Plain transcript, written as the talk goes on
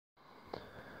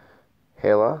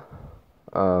Hayla.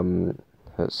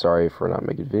 Sorry for not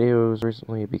making videos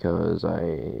recently because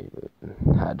I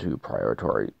had to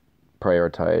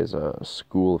prioritize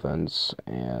school events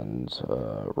and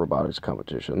robotics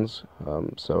competitions.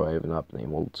 So I have not been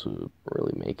able to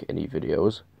really make any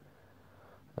videos.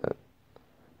 Uh,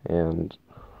 and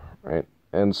right,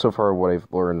 and so far what I've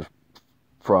learned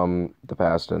from the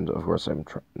past, and of course I'm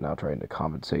now trying to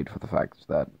compensate for the fact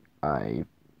that I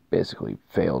basically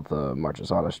failed the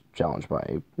Marches Honest challenge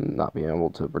by not being able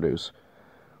to produce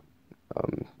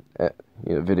um,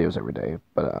 videos every day.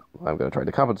 But I'm going to try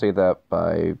to compensate that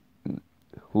by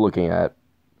looking at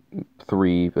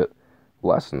three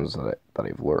lessons that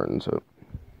I've learned. So,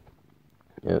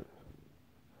 yeah,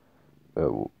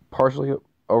 partially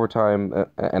over time,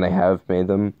 and I have made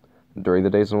them during the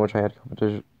days in which I had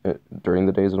competition, during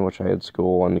the days in which I had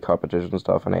school and competition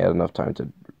stuff, and I had enough time to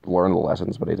learn the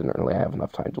lessons, but I didn't really have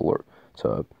enough time to learn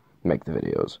to make the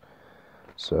videos.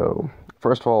 So,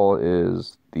 first of all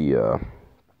is I'm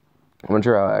not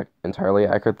sure how entirely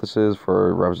accurate this is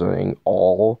for representing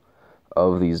all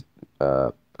of these.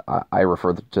 I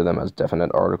refer to them as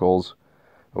definite articles,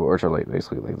 which are like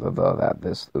basically like the that,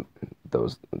 this,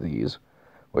 those, these,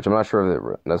 which I'm not sure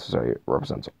if it necessarily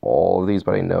represents all of these,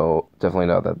 but I definitely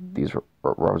know that these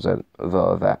represent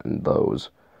the, that, and those.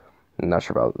 I'm not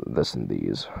sure about this and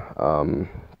these.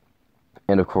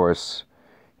 And of course,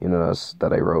 you notice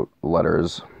that I wrote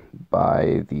letters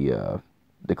by the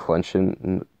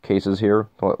declension cases here,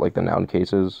 like the noun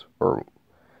cases, or,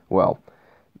 well,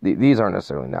 these aren't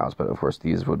necessarily nouns, but of course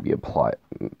these would be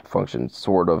functions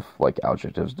sort of like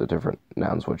adjectives to different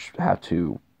nouns, which have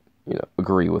to,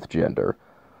 agree with gender,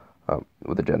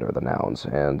 with the gender of the nouns.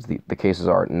 And the cases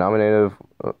are nominative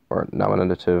or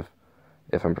nominative,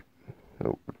 if I'm,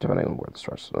 depending on where the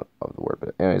stress of the word.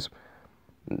 But anyways,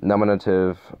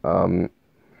 nominative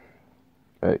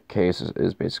case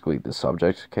is basically the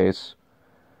subject case.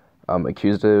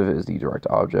 Accusative is the direct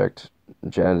object.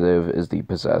 Genitive is the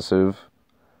possessive.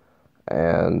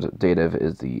 And dative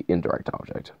is the indirect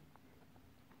object.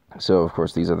 So, of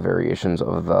course, these are the variations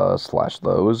of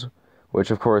the/those, which,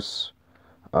 of course,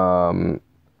 the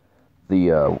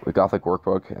Gothic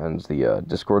workbook and the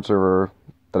Discord server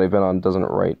that I've been on doesn't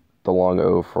write the long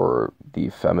O for the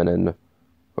feminine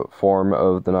form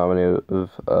of the nominative,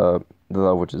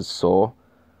 the, which is so.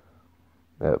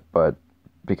 But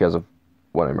because of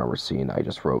what I remember seeing, I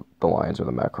just wrote the lines or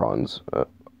the macrons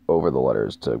over the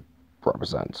letters to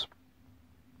represent,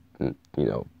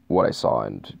 what I saw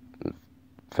and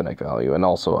phonetic value. And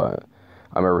also, I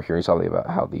remember hearing something about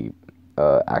how the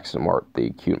accent mark, the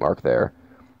acute mark there,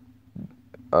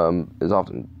 is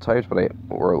often typed,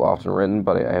 or often written,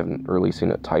 but I haven't really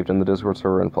seen it typed in the Discord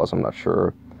server, and plus I'm not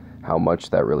sure how much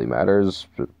that really matters.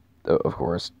 Of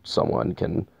course, someone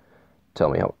can tell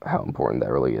me how important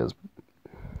that really is.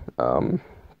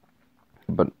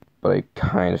 But I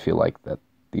kind of feel like that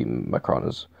the macron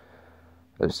is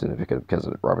significant because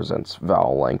it represents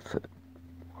vowel length.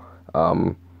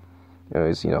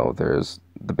 Anyways, there's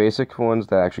the basic ones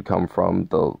that actually come from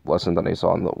the lesson that I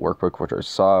saw in the workbook, which are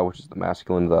sa, which is the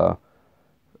masculine the,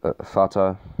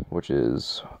 thata, which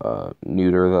is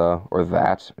neuter the, or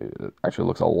that. It actually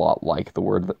looks a lot like the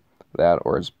word that,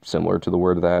 or is similar to the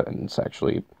word that, and it's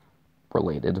actually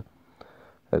related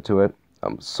to it.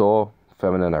 So,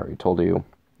 feminine, I already told you.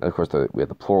 And of course, we have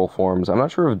the plural forms. I'm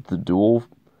not sure if the dual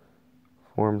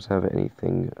forms have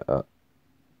anything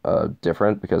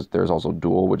different, because there's also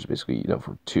dual, which is basically,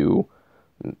 for two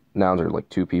nouns, or like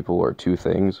two people or two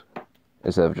things,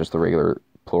 instead of just the regular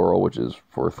plural, which is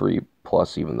for 3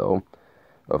 plus, even though,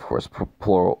 of course,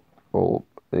 plural,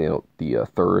 the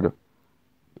third,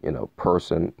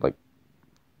 person, like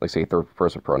say third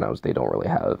person pronouns, they don't really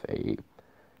have a,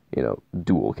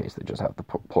 dual case. They just have the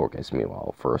plural case.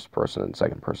 Meanwhile, first person and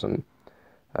second person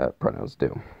pronouns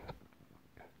do.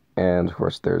 And of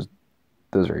course, there's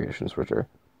those variations, which are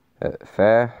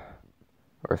the,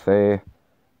 or the,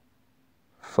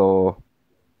 tho,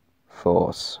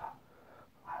 thos,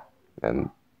 and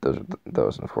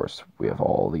those. And of course, we have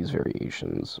all these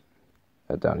variations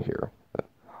down here.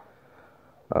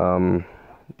 Of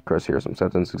course, here are some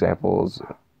sentence examples.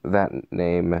 That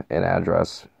name and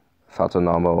address,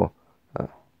 fatonamo,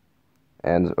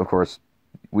 and of course,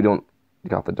 we don't,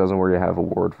 Gothic doesn't where you have a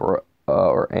word for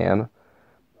or an.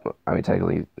 I mean,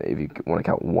 technically, if you want to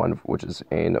count one, which is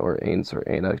ein or eins or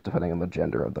ena, depending on the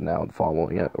gender of the noun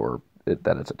following it, or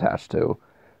that it's attached to,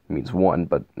 means one,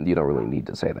 but you don't really need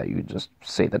to say that. You just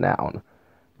say the noun,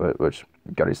 which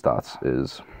Garistats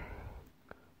is,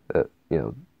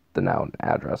 the noun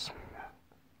address.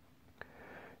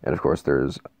 And of course,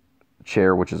 there's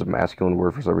chair, which is a masculine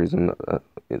word for some reason.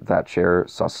 That chair,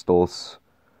 sastos,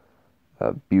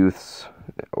 buths,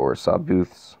 or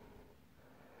sabuths,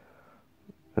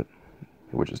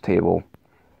 which is table.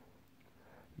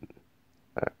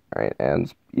 Right,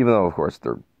 and even though, of course,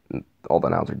 all the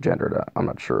nouns are gendered, I'm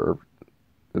not sure,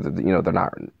 they're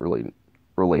not really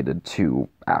related to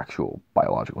actual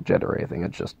biological gender or anything.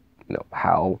 It's just,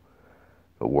 how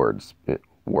the words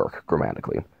work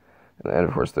grammatically. And then,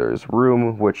 of course, there's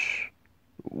room, which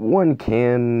one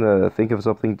can think of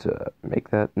something to make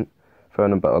that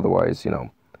feminine, but otherwise,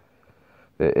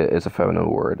 it's a feminine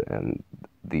word, and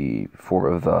the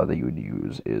form of the that you would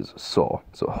use is so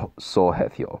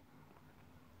hetio.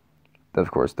 Then,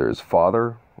 of course, there's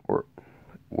father,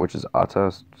 which is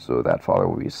ata, so that father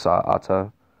will be sa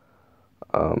ata.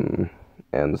 And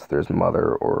there's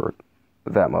mother, or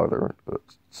that mother,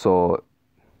 so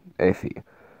ethi.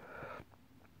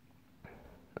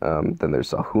 Then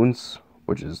there's sahuns,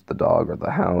 which is the dog or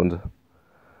the hound.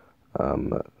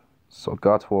 So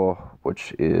gatwo,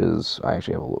 which is, I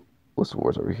actually have a list of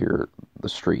words over here, the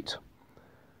street.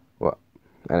 Well,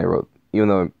 and I wrote, even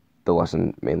though the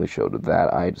lesson mainly showed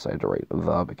that, I decided to write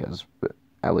the because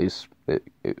at least it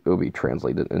will be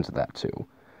translated into that too,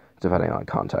 depending on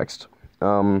context.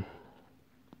 Right,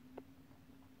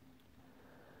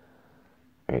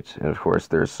 and of course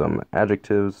there's some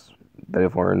adjectives that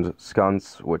I've learned.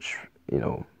 Skans, which,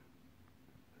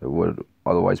 it would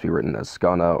otherwise be written as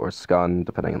skana or skan,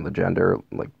 depending on the gender.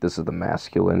 Like, this is the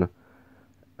masculine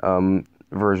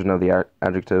version of the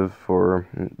adjective for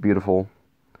beautiful.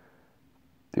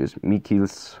 There's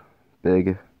mikils,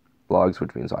 big, logs,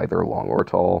 which means either long or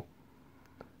tall.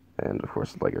 And, of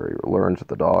course, like I already learned,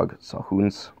 the dog,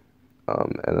 sahuns.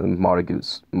 And then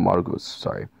maragus,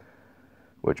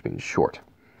 which means short.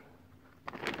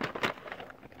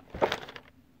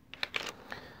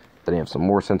 Then you have some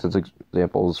more sentence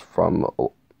examples from,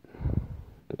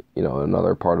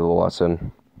 another part of the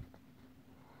lesson.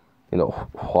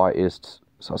 Why ist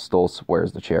sastos,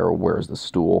 where's the chair, where's the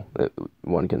stool?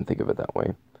 One can think of it that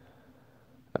way.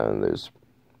 And there's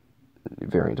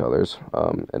variant others.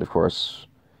 And of course,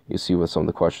 you see with some of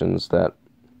the questions that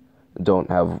don't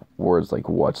have words like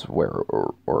what, where,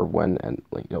 or when, and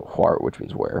where, which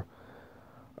means where.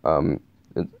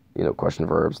 Question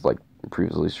verbs, like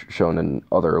previously shown in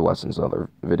other lessons and other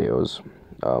videos,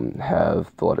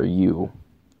 have the letter U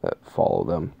that follow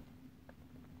them.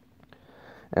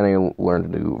 And I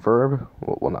learned a new verb.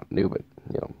 Well, not new, but,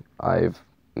 I've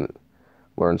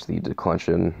learned the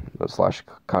declension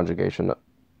 / conjugation.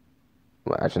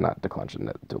 Well, actually, not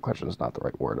declension. Declension is not the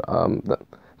right word.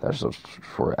 That's just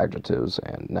for adjectives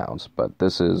and nouns. But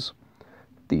this is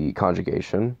the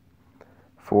conjugation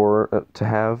for to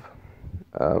have,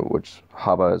 which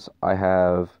haba is I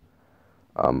have,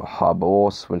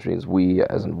 habos, which means we,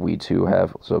 as in we two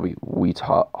have. So we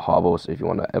habos, if you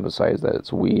want to emphasize that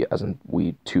it's we, as in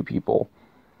we two people,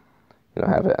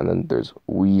 have it. And then there's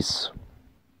wis,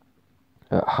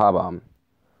 habam,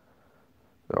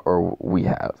 or we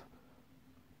have.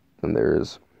 Then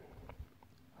there's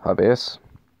habes,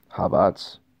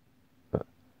 habats,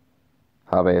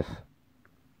 habeth,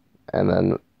 and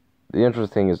then the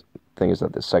interesting thing is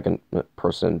that the second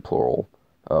person plural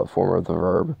form of the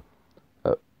verb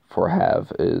for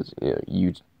have is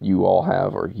you all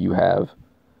have, or you have,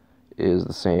 is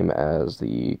the same as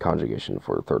the conjugation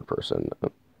for the third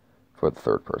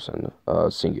person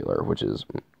singular, which is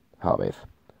habeth.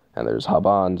 And there's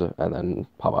haband, and then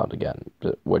haband again,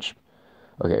 which,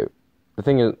 okay, the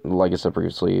thing is, like I said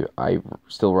previously, I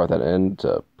still wrote that in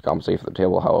to compensate for the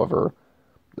table. However,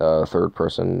 third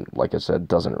person, like I said,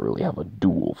 doesn't really have a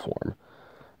dual form,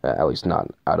 at least not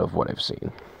out of what I've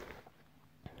seen.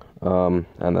 And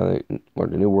then I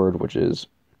learned a new word, which is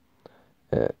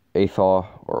athaw,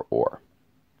 or.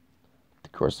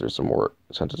 Of course, there's some more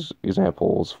sentence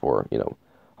examples for,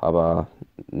 haba,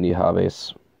 ni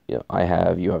habes, I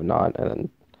have, you have not, and then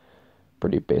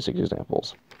pretty basic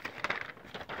examples.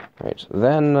 Right,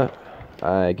 then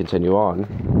I continue on,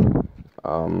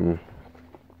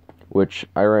 which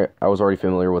I was already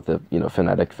familiar with the,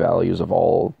 phonetic values of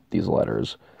all these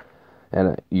letters,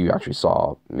 and you actually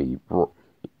saw me,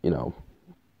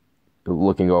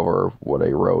 looking over what I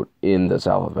wrote in this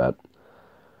alphabet.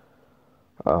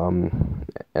 And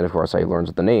of course, I learned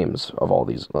the names of all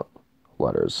these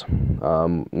letters.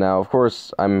 Now, of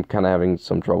course, I'm kind of having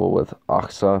some trouble with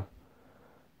Aksa,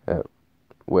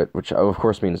 which of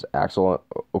course means axle,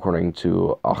 according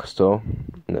to Aksto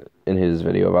in his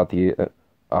video about the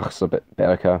Aksa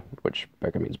Berka, which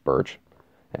Berka means birch,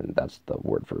 and that's the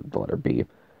word for the letter B.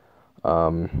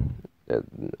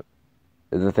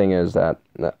 The thing is that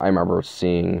I remember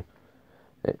seeing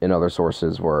in other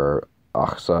sources where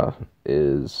Achsa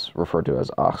is referred to as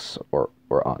Achs or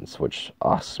Ans, which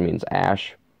Achs means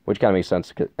ash, which kind of makes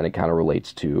sense, and it kind of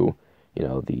relates to,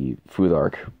 the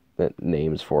Futhark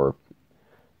names for,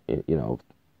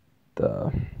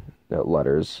 the,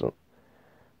 letters.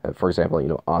 For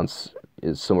example, Ans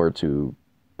is similar to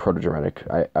Proto-Germanic.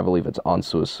 I believe it's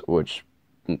Ansus, which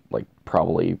like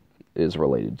probably is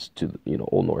related to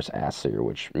Old Norse Asir,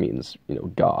 which means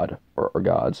God or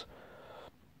gods.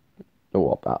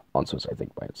 Well, Ansus I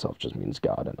think by itself just means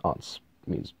God, and Ans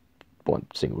means one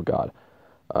single God,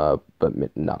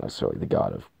 but not necessarily the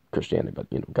God of Christianity, but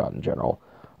God in general,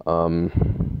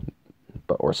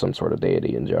 but or some sort of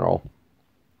deity in general.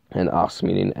 And Ach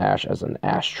meaning ash as an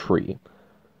ash tree.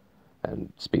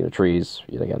 And speaking of trees,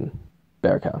 yet again,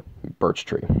 Berka, birch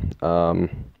tree. Then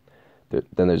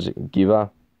there's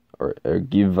Giva, or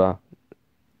Giva,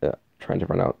 trying to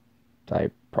pronounce. I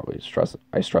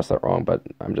stress that wrong, but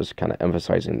I'm just kind of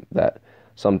emphasizing that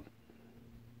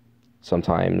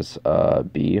sometimes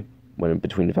B, when in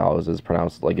between the vowels, is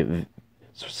pronounced like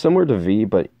similar to V,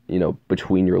 but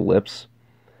between your lips,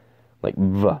 like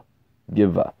V,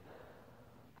 Giva,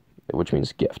 which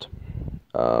means gift.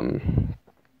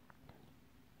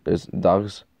 There's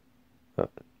Dogs.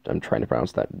 I'm trying to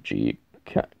pronounce that G,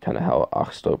 kind of how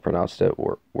Achsto pronounced it,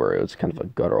 where it was kind of a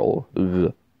guttural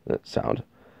sound,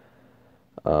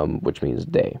 which means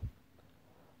day.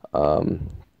 Then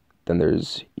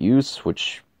there's Us,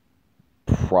 which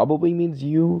probably means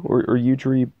you or yew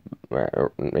tree,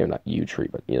 or maybe not yew tree,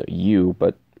 but you.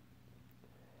 But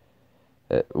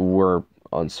we're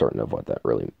uncertain of what that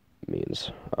really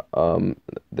means.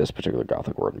 This particular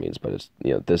Gothic word means, but it's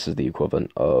this is the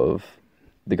equivalent of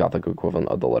the Gothic equivalent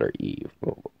of the letter E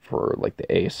for like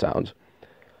the A sound.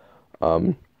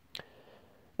 And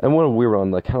one weird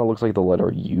one that kind of looks like the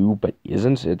letter U, but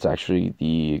isn't. It's actually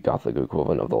the Gothic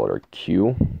equivalent of the letter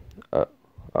Q,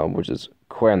 which is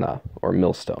querna, or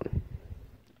millstone.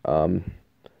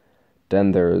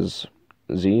 Then there's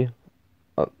Z,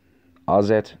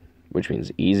 azet, which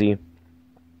means easy.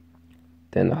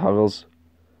 Then hagels,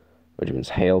 which means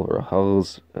hail, or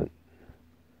hagels.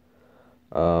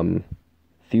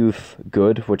 Thuth,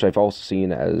 good, which I've also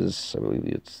seen as, I believe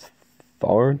it's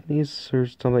Thornis or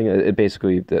something. It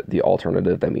basically the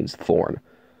alternative that means thorn.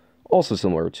 Also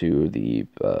similar to the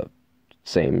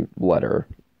same letter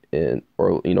in,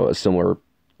 or a similar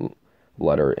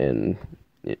letter in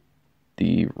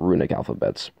the runic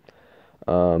alphabets.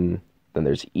 Then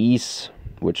there's Is,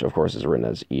 which of course is written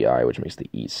as EI, which makes the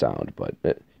E sound, but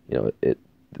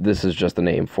this is just the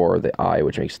name for the I,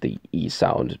 which makes the E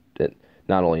sound.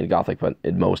 Not only in Gothic, but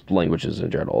in most languages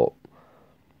in general.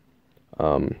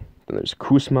 Then there's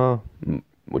Kusma,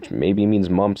 which maybe means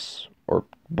mumps or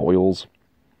boils.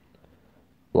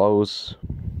 Laos,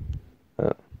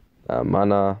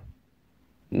 Mana,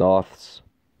 Noths,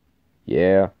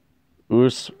 yeah,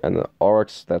 Us, and the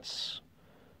Oryx, that's,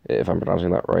 if I'm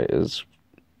pronouncing that right, is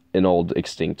an old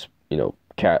extinct,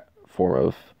 cat form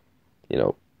of,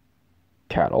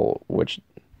 cattle, which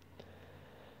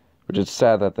is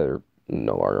sad that they're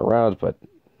no longer around, but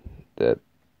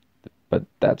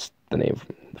that's the name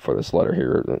for this letter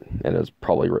here, and it was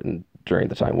probably written during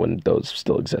the time when those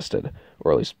still existed,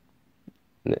 or at least,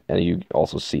 and you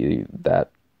also see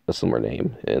that a similar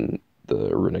name in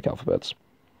the runic alphabets.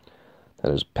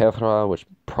 Then there's Petra, which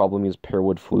probably means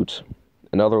pearwood flute.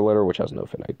 Another letter which has no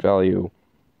finite value.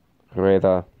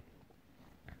 Reda.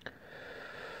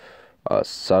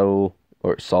 Soul,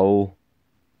 or Soul.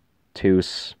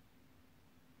 Tus.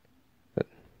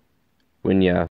 Winya.